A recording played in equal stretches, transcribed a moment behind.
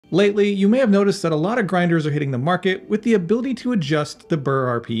Lately, you may have noticed that a lot of grinders are hitting the market with the ability to adjust the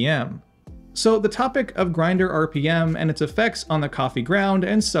burr RPM. So the topic of grinder RPM and its effects on the coffee ground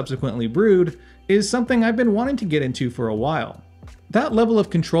and subsequently brewed is something I've been wanting to get into for a while. That level of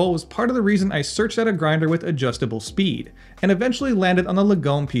control was part of the reason I searched out a grinder with adjustable speed, and eventually landed on the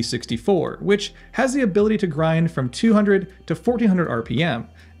Lagome P64, which has the ability to grind from 200 to 1400 RPM,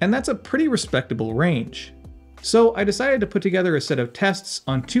 and that's a pretty respectable range. So I decided to put together a set of tests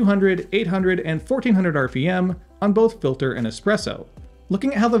on 200, 800, and 1400 RPM on both filter and espresso,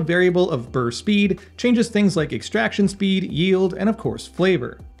 looking at how the variable of burr speed changes things like extraction speed, yield, and of course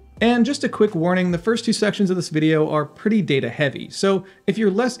flavor. And just a quick warning, the first two sections of this video are pretty data heavy, so if you're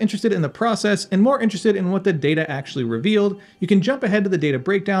less interested in the process and more interested in what the data actually revealed, you can jump ahead to the data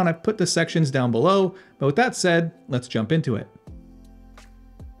breakdown. I've put the sections down below, but with that said, let's jump into it.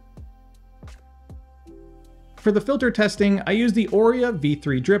 For the filter testing, I used the Oria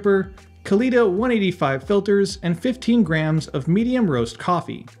V3 dripper, Kalita 185 filters, and 15 grams of medium roast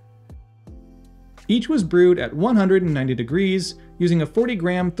coffee. Each was brewed at 190 degrees, using a 40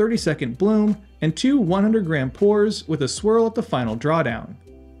 gram 30-second bloom and two 100 gram pours with a swirl at the final drawdown.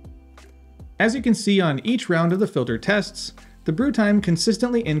 As you can see on each round of the filter tests, the brew time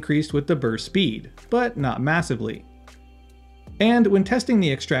consistently increased with the burr speed, but not massively. And when testing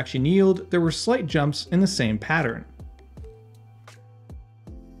the extraction yield, there were slight jumps in the same pattern.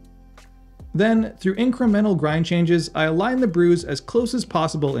 Then, through incremental grind changes, I aligned the brews as close as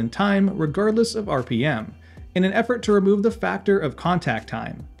possible in time regardless of RPM, in an effort to remove the factor of contact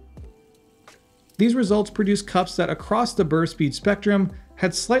time. These results produced cups that across the burr speed spectrum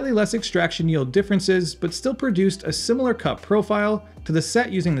had slightly less extraction yield differences, but still produced a similar cup profile to the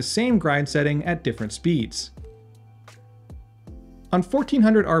set using the same grind setting at different speeds. On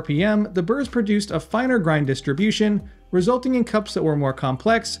 1400 RPM, the burrs produced a finer grind distribution, resulting in cups that were more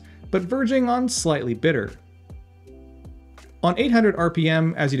complex, but verging on slightly bitter. On 800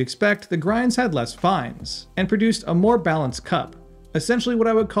 RPM, as you'd expect, the grinds had less fines, and produced a more balanced cup, essentially what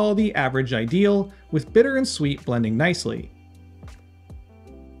I would call the average ideal, with bitter and sweet blending nicely.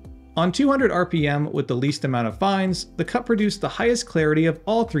 On 200 RPM, with the least amount of fines, the cup produced the highest clarity of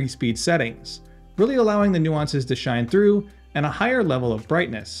all three speed settings, really allowing the nuances to shine through, and a higher level of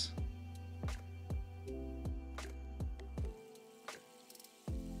brightness.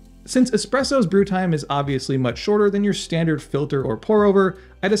 Since espresso's brew time is obviously much shorter than your standard filter or pour over,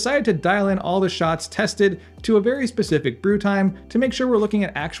 I decided to dial in all the shots tested to a very specific brew time to make sure we're looking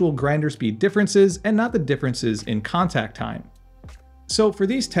at actual grinder speed differences and not the differences in contact time. So for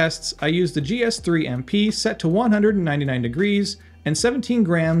these tests, I used the GS3 MP set to 199 degrees and 17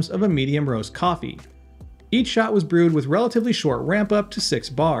 grams of a medium roast coffee. Each shot was brewed with relatively short ramp up to 6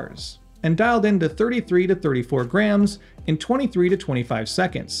 bars, and dialed into 33 to 34 grams in 23 to 25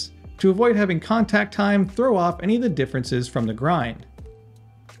 seconds, to avoid having contact time throw off any of the differences from the grind.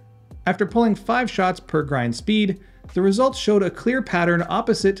 After pulling 5 shots per grind speed, the results showed a clear pattern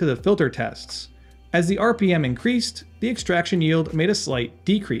opposite to the filter tests. As the RPM increased, the extraction yield made a slight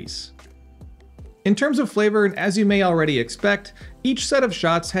decrease. In terms of flavor, and as you may already expect, each set of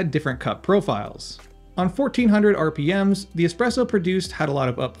shots had different cup profiles. On 1400 RPMs, the espresso produced had a lot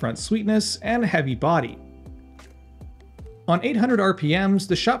of upfront sweetness and a heavy body. On 800 RPMs,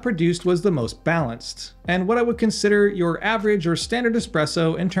 the shot produced was the most balanced, and what I would consider your average or standard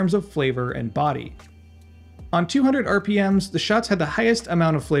espresso in terms of flavor and body. On 200 RPMs, the shots had the highest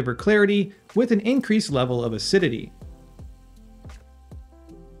amount of flavor clarity with an increased level of acidity.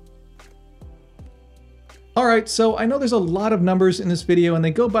 Alright, so I know there's a lot of numbers in this video and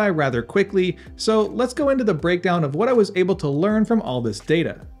they go by rather quickly, so let's go into the breakdown of what I was able to learn from all this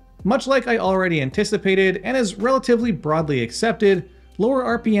data. Much like I already anticipated and is relatively broadly accepted,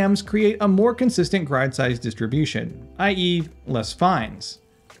 lower RPMs create a more consistent grind size distribution, i.e. less fines.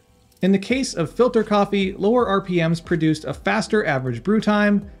 In the case of filter coffee, lower RPMs produced a faster average brew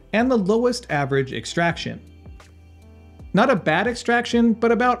time and the lowest average extraction. Not a bad extraction,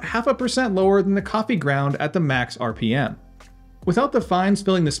 but about 0.5% lower than the coffee ground at the max RPM. Without the fines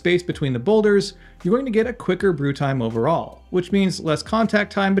filling the space between the boulders, you're going to get a quicker brew time overall, which means less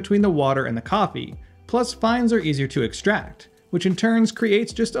contact time between the water and the coffee, plus fines are easier to extract, which in turn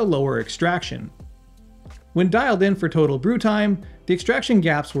creates just a lower extraction. When dialed in for total brew time, the extraction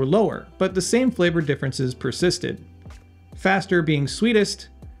gaps were lower, but the same flavor differences persisted. Faster being sweetest,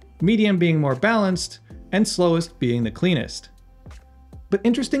 medium being more balanced, and slowest being the cleanest. But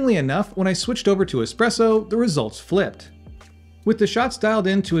interestingly enough, when I switched over to espresso, the results flipped. With the shots dialed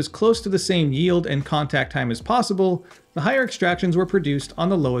in to as close to the same yield and contact time as possible, the higher extractions were produced on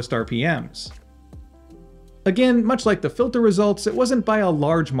the lowest RPMs. Again, much like the filter results, it wasn't by a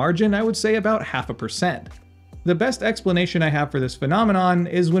large margin, I would say about 0.5%. The best explanation I have for this phenomenon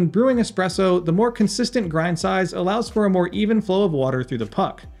is when brewing espresso, the more consistent grind size allows for a more even flow of water through the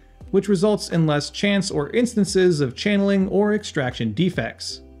puck, which results in less chance or instances of channeling or extraction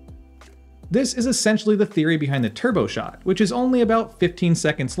defects. This is essentially the theory behind the turbo shot, which is only about 15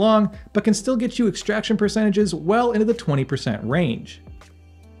 seconds long, but can still get you extraction percentages well into the 20% range.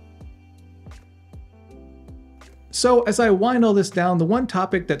 So as I wind all this down, the one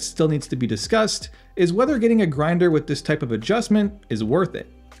topic that still needs to be discussed is whether getting a grinder with this type of adjustment is worth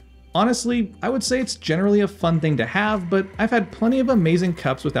it. Honestly, I would say it's generally a fun thing to have, but I've had plenty of amazing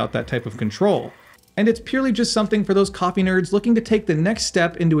cups without that type of control. And it's purely just something for those coffee nerds looking to take the next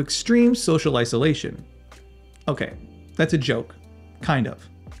step into extreme social isolation. Okay, that's a joke. Kind of.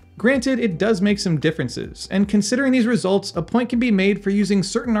 Granted, it does make some differences, and considering these results, a point can be made for using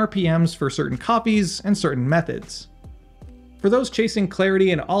certain RPMs for certain coffees and certain methods. For those chasing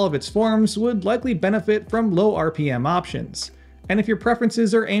clarity in all of its forms, would likely benefit from low RPM options. And if your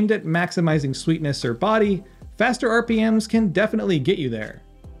preferences are aimed at maximizing sweetness or body, faster RPMs can definitely get you there.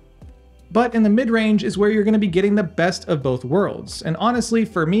 But in the mid-range is where you're going to be getting the best of both worlds, and honestly,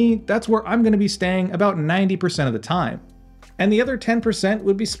 for me, that's where I'm going to be staying about 90% of the time. And the other 10%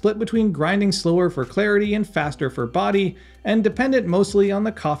 would be split between grinding slower for clarity and faster for body, and dependent mostly on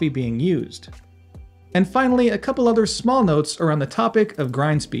the coffee being used. And finally, a couple other small notes around the topic of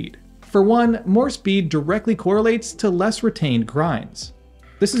grind speed. For one, more speed directly correlates to less retained grinds.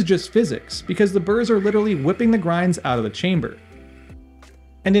 This is just physics, because the burrs are literally whipping the grinds out of the chamber.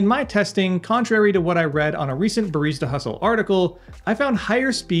 And in my testing, contrary to what I read on a recent Barista Hustle article, I found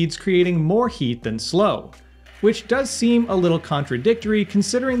higher speeds creating more heat than slow, which does seem a little contradictory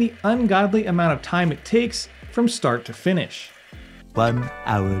considering the ungodly amount of time it takes from start to finish. 1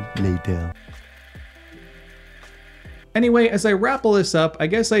 hour later. Anyway, as I wrap all this up, I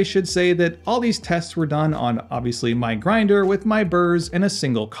guess I should say that all these tests were done on obviously my grinder with my burrs and a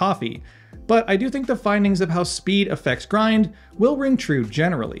single coffee, but I do think the findings of how speed affects grind will ring true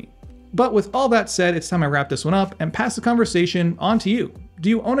generally. But with all that said, it's time I wrap this one up and pass the conversation on to you. Do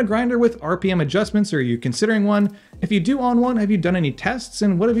you own a grinder with RPM adjustments, or are you considering one? If you do own one, have you done any tests,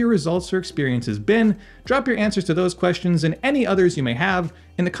 and what have your results or experiences been? Drop your answers to those questions and any others you may have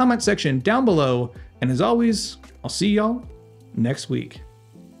in the comment section down below, and as always, I'll see y'all next week.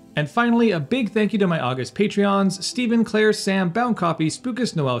 And finally, a big thank you to my August Patreons: Stephen, Claire, Sam, Bound Coffee,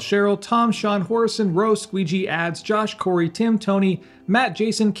 Spookus, Noel, Cheryl, Tom, Sean, Horrison, Rose, Squeegee, Ads, Josh, Corey, Tim, Tony, Matt,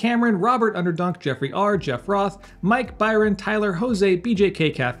 Jason, Cameron, Robert Underdunk, Jeffrey R, Jeff Roth, Mike, Byron, Tyler, Jose,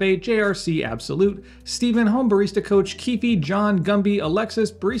 BJK Cafe, JRC Absolute, Stephen, Home Barista Coach, Keefe, John, Gumby,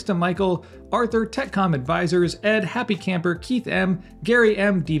 Alexis, Barista Michael, Arthur, TechCom Advisors, Ed, Happy Camper, Keith M, Gary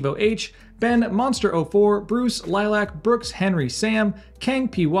M, Devo H, Ben, Monster04, Bruce, Lilac, Brooks, Henry, Sam, Kang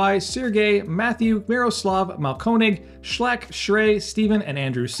PY, Sergey, Matthew, Miroslav, Malkonig, Schlack, Shrey, Stephen, and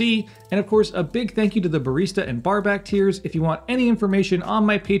Andrew C. And of course, a big thank you to the Barista and Barback tiers. If you want any information on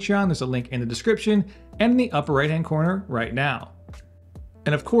my Patreon, there's a link in the description and in the upper right hand corner right now.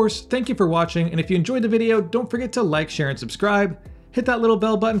 And of course, thank you for watching, and if you enjoyed the video, don't forget to like, share, and subscribe. Hit that little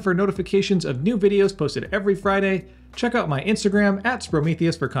bell button for notifications of new videos posted every Friday. Check out my Instagram at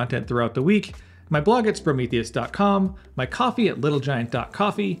Sprometheus for content throughout the week, my blog at Sprometheus.com, my coffee at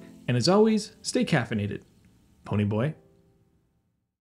littlegiant.coffee, and as always, stay caffeinated. Ponyboy.